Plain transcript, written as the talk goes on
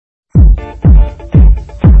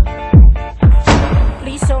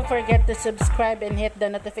Please don't forget to subscribe and hit the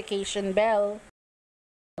notification bell.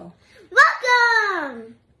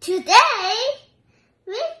 Welcome! Today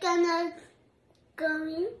we're gonna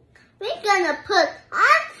put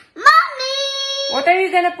on Mommy! What are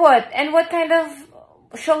you gonna put? And what kind of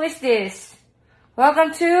show is this?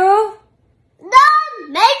 Welcome to the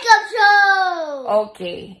makeup show!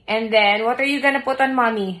 Okay. And then what are you gonna put on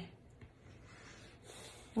Mommy?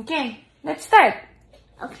 Okay, let's start.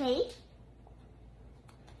 Okay.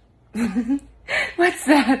 What's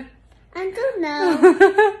that? I don't know.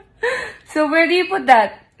 So where do you put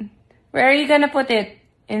that? Where are you gonna put it?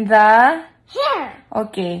 In the hair.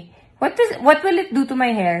 Okay. What will it do to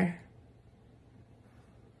my hair?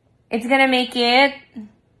 It's gonna make it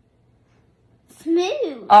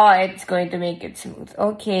smooth. Oh, it's going to make it smooth.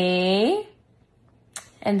 Okay.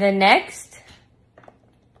 And then next.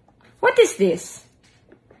 What is this?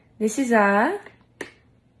 This is a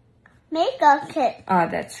makeup kit. Oh,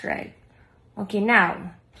 that's right. Okay,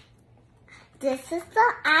 now. This is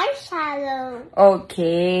the eyeshadow.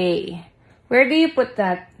 Okay. Where do you put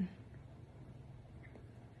that?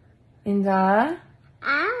 In the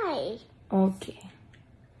eye. Okay.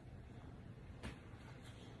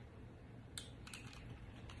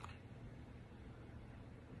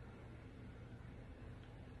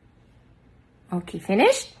 Okay,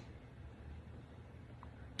 finished?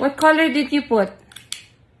 What color did you put?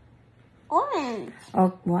 Orange.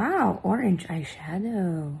 Oh, wow. Orange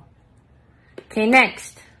eyeshadow. Okay,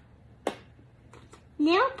 next.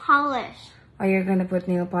 Nail polish. Oh, you're gonna put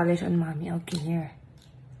nail polish on Mommy. Okay, here.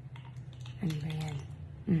 Ano ba yan?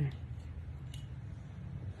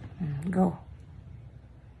 Go.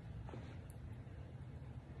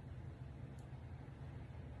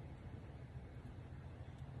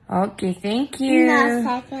 Okay, thank you. No,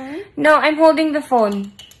 second. No, I'm holding the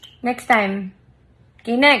phone. Next time.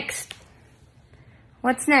 Okay, next.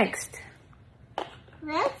 What's next?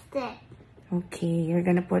 Lipstick. Okay, you're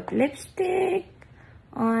gonna put lipstick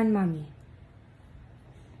on Mommy.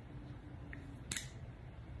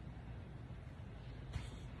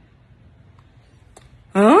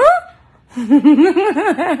 Huh?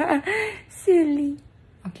 Silly.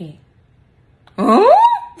 Okay. Oh?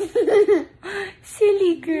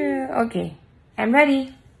 Silly girl. Okay, I'm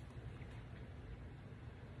ready.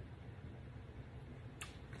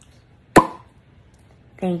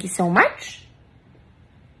 Thank you so much.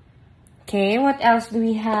 Okay, what else do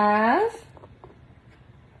we have?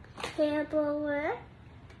 Hair blower.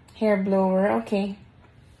 Hair blower. Okay,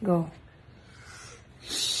 go.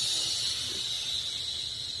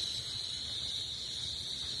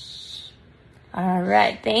 All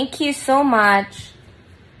right, thank you so much.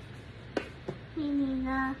 We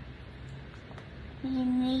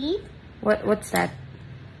need What's that?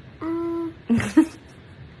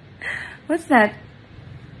 What's that?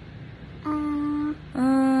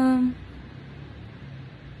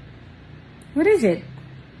 What is it?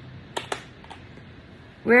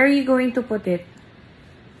 Where are you going to put it?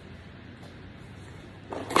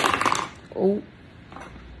 Oh.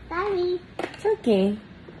 Daddy. It's okay.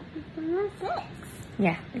 We're gonna fix.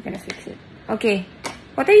 Yeah, we're gonna fix it. Okay.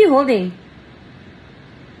 What are you holding?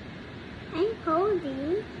 I'm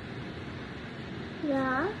holding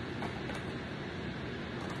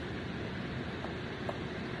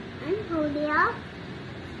up.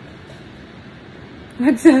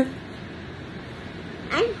 What's that?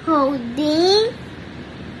 I'm holding.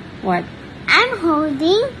 What? I'm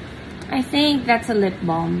holding. I think that's a lip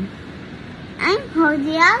balm. I'm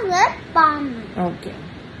holding a lip balm. Okay.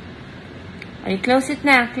 Okay, close it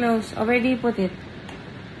now. Close. Already put it.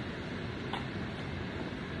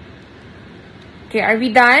 Okay, are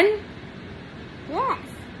we done? Yes.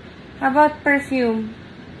 How about perfume?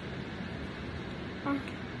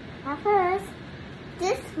 First,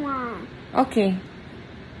 this one. Okay.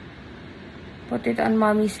 Put it on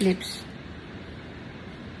Mommy's lips.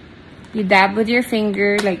 You dab with your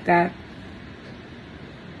finger like that.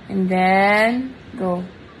 And then go.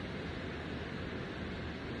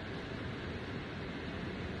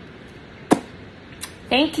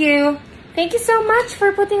 Thank you. Thank you so much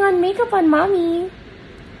for putting on makeup on Mommy.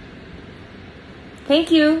 Thank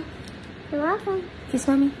you. You're welcome. Kiss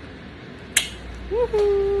Mommy.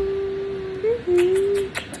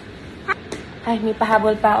 Ay, may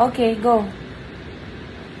pahabol pa. Okay, go.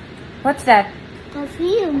 What's that?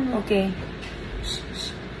 Perfume. Okay.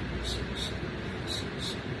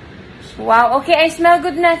 Wow, okay, I smell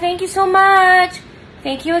good na. Thank you so much.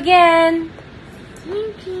 Thank you again.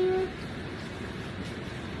 Thank you.